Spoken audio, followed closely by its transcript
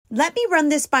Let me run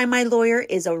this by my lawyer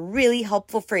is a really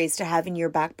helpful phrase to have in your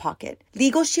back pocket.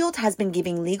 Legal Shield has been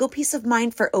giving legal peace of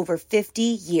mind for over 50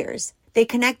 years. They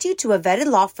connect you to a vetted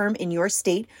law firm in your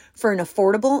state for an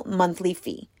affordable monthly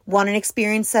fee. Want an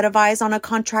experienced set of eyes on a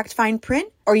contract fine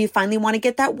print? Or you finally want to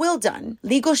get that will done?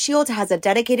 Legal Shield has a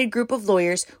dedicated group of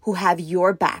lawyers who have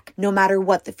your back, no matter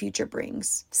what the future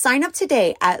brings. Sign up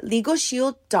today at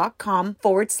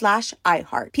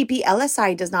LegalShield.com/iHeart.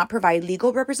 PPLSI does not provide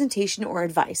legal representation or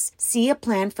advice. See a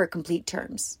plan for complete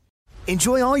terms.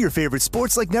 Enjoy all your favorite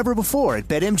sports like never before at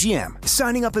BetMGM.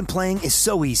 Signing up and playing is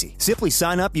so easy. Simply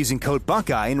sign up using code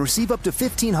Buckeye and receive up to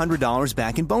 $1,500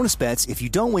 back in bonus bets if you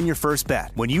don't win your first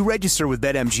bet. When you register with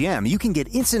BetMGM, you can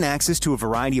get instant access to a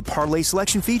variety of parlay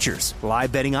selection features,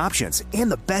 live betting options,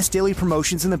 and the best daily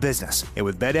promotions in the business. And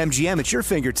with BetMGM at your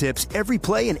fingertips, every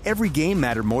play and every game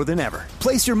matter more than ever.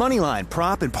 Place your moneyline,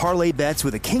 prop, and parlay bets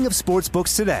with the king of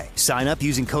sportsbooks today. Sign up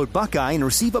using code Buckeye and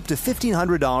receive up to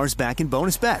 $1,500 back in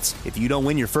bonus bets if you don't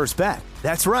win your first bet.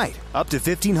 That's right, up to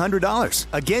 $1,500.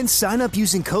 Again, sign up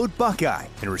using code Buckeye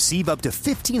and receive up to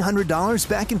 $1,500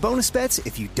 back in bonus bets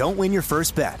if you don't win your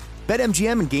first bet.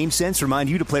 BetMGM and GameSense remind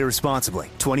you to play responsibly.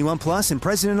 21 plus and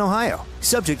present in Ohio.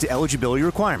 Subject to eligibility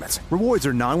requirements. Rewards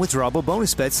are non-withdrawable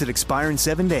bonus bets that expire in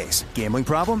 7 days. Gambling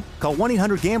problem? Call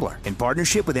 1-800-GAMBLER in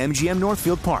partnership with MGM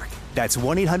Northfield Park. That's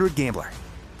 1-800-GAMBLER.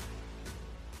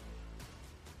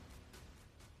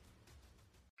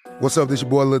 What's up, this your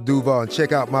boy Lil Duval, and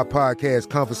check out my podcast,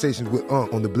 Conversations with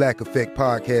Unc, on the Black Effect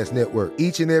Podcast Network.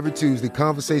 Each and every Tuesday,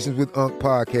 Conversations with Unc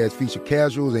podcast feature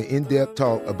casual and in-depth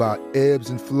talk about ebbs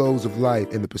and flows of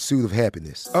life and the pursuit of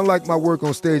happiness. Unlike my work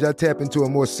on stage, I tap into a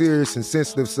more serious and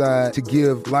sensitive side to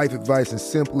give life advice and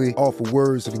simply offer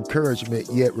words of encouragement,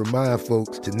 yet remind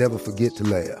folks to never forget to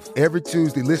laugh. Every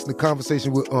Tuesday, listen to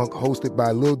Conversation with Unc, hosted by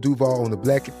Lil Duval on the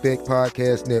Black Effect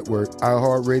Podcast Network,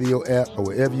 iHeartRadio app, or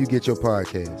wherever you get your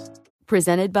podcasts.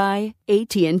 Presented by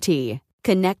AT&T.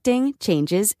 Connecting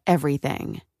changes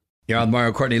everything. You're on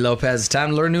Mario Courtney Lopez. It's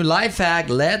time to learn a new life hack.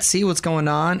 Let's see what's going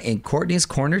on in Courtney's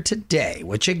Corner today.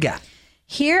 What you got?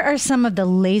 Here are some of the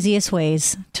laziest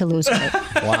ways to lose weight.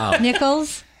 Wow.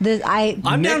 Nichols,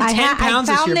 I'm down 10 pounds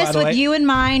I this found year, this by the with way. you in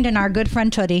mind and our good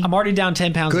friend Tootie. I'm already down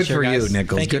 10 pounds Good this year, for you, guys.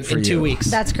 Nichols. Thank Good you. for in you. 2 weeks.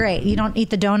 That's great. You don't eat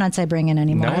the donuts I bring in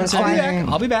anymore. No, That's I'll be why- back.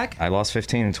 I'll be back. I lost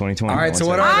 15 in 2020. All right, so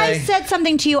what are I they? said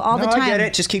something to you all the No, time. I get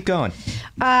it. Just keep going.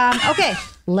 Okay.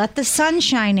 Let the sun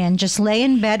shine in. Just lay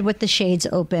in bed with the shades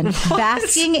open.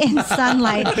 Basking in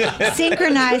sunlight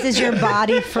synchronizes your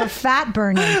body for fat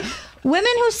burning.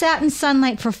 Women who sat in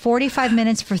sunlight for 45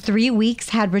 minutes for 3 weeks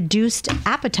had reduced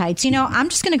appetites. You know, I'm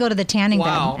just going to go to the tanning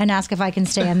Wow. bed and ask if I can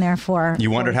stay in there for...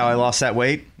 You wondered how I lost that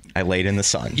weight? I laid in the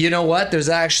sun. You know what? There's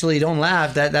actually, don't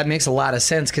laugh. That makes a lot of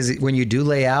sense because when you do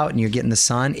lay out and you're getting the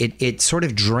sun, it sort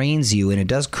of drains you and it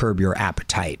does curb your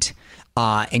appetite.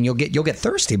 And you'll get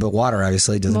thirsty, but water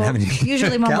obviously doesn't have any.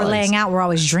 Usually when we're calories. laying out, we're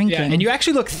always drinking. Yeah, and you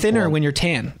actually look thinner when you're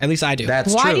tan. At least I do.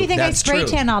 That's Why true. do you think That's I spray true.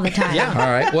 tan all the time? Yeah.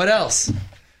 All right. What else?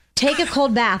 Take a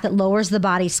cold bath. It lowers the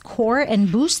body's core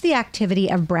and boosts the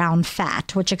activity of brown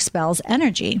fat, which expels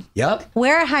energy. Yep.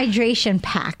 Wear a hydration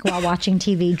pack while watching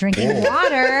TV. Drinking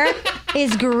water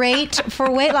is great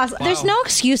for weight loss. There's no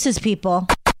excuses, people.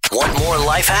 Want more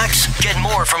life hacks? Get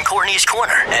more from Courtney's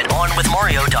Corner at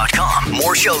OnWithMario.com.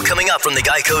 More show coming up from the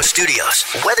Geico Studios.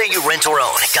 Whether you rent or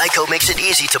own, Geico makes it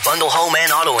easy to bundle home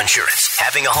and auto insurance.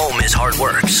 Having a home is hard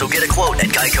work, so get a quote at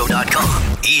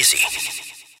Geico.com. Easy.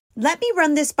 Let me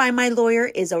run this by my lawyer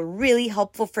is a really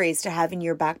helpful phrase to have in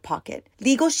your back pocket.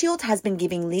 Legal Shield has been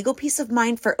giving legal peace of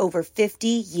mind for over 50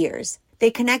 years.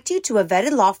 They connect you to a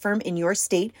vetted law firm in your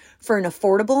state for an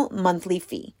affordable monthly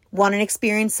fee. Want an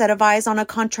experienced set of eyes on a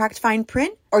contract fine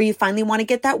print? Or you finally want to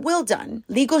get that will done?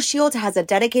 Legal Shield has a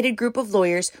dedicated group of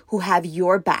lawyers who have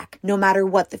your back, no matter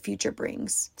what the future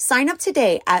brings. Sign up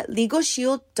today at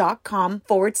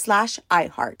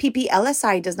LegalShield.com/iHeart.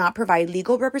 PPLSI does not provide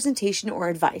legal representation or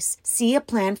advice. See a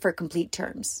plan for complete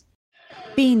terms.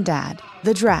 Bean Dad,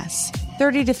 The Dress,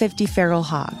 30 to 50 Feral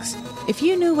Hogs. If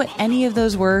you knew what any of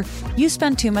those were, you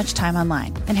spend too much time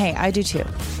online. And hey, I do too.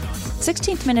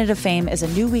 16th Minute of Fame is a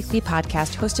new weekly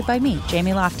podcast hosted by me,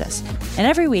 Jamie Loftus. And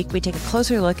every week we take a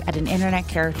closer look at an internet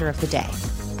character of the day.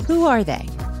 Who are they?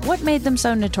 What made them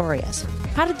so notorious?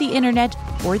 How did the internet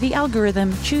or the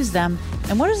algorithm choose them?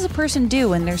 And what does a person do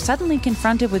when they're suddenly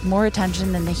confronted with more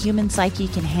attention than the human psyche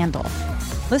can handle?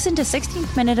 Listen to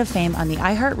 16th Minute of Fame on the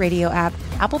iHeartRadio app,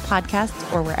 Apple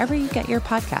Podcasts, or wherever you get your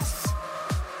podcasts.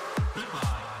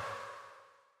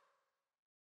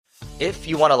 If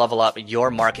you want to level up your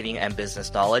marketing and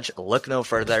business knowledge, look no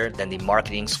further than the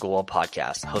Marketing School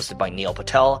podcast, hosted by Neil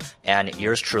Patel and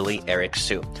yours truly, Eric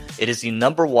Su. It is the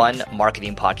 #1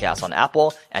 marketing podcast on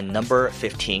Apple and number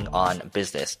 15 on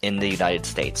business in the United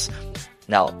States.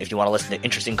 Now, if you want to listen to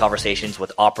interesting conversations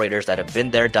with operators that have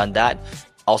been there, done that,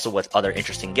 also with other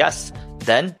interesting guests,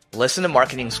 then listen to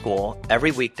Marketing School every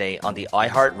weekday on the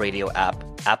iHeartRadio app,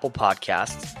 Apple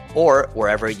Podcasts, or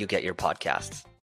wherever you get your podcasts.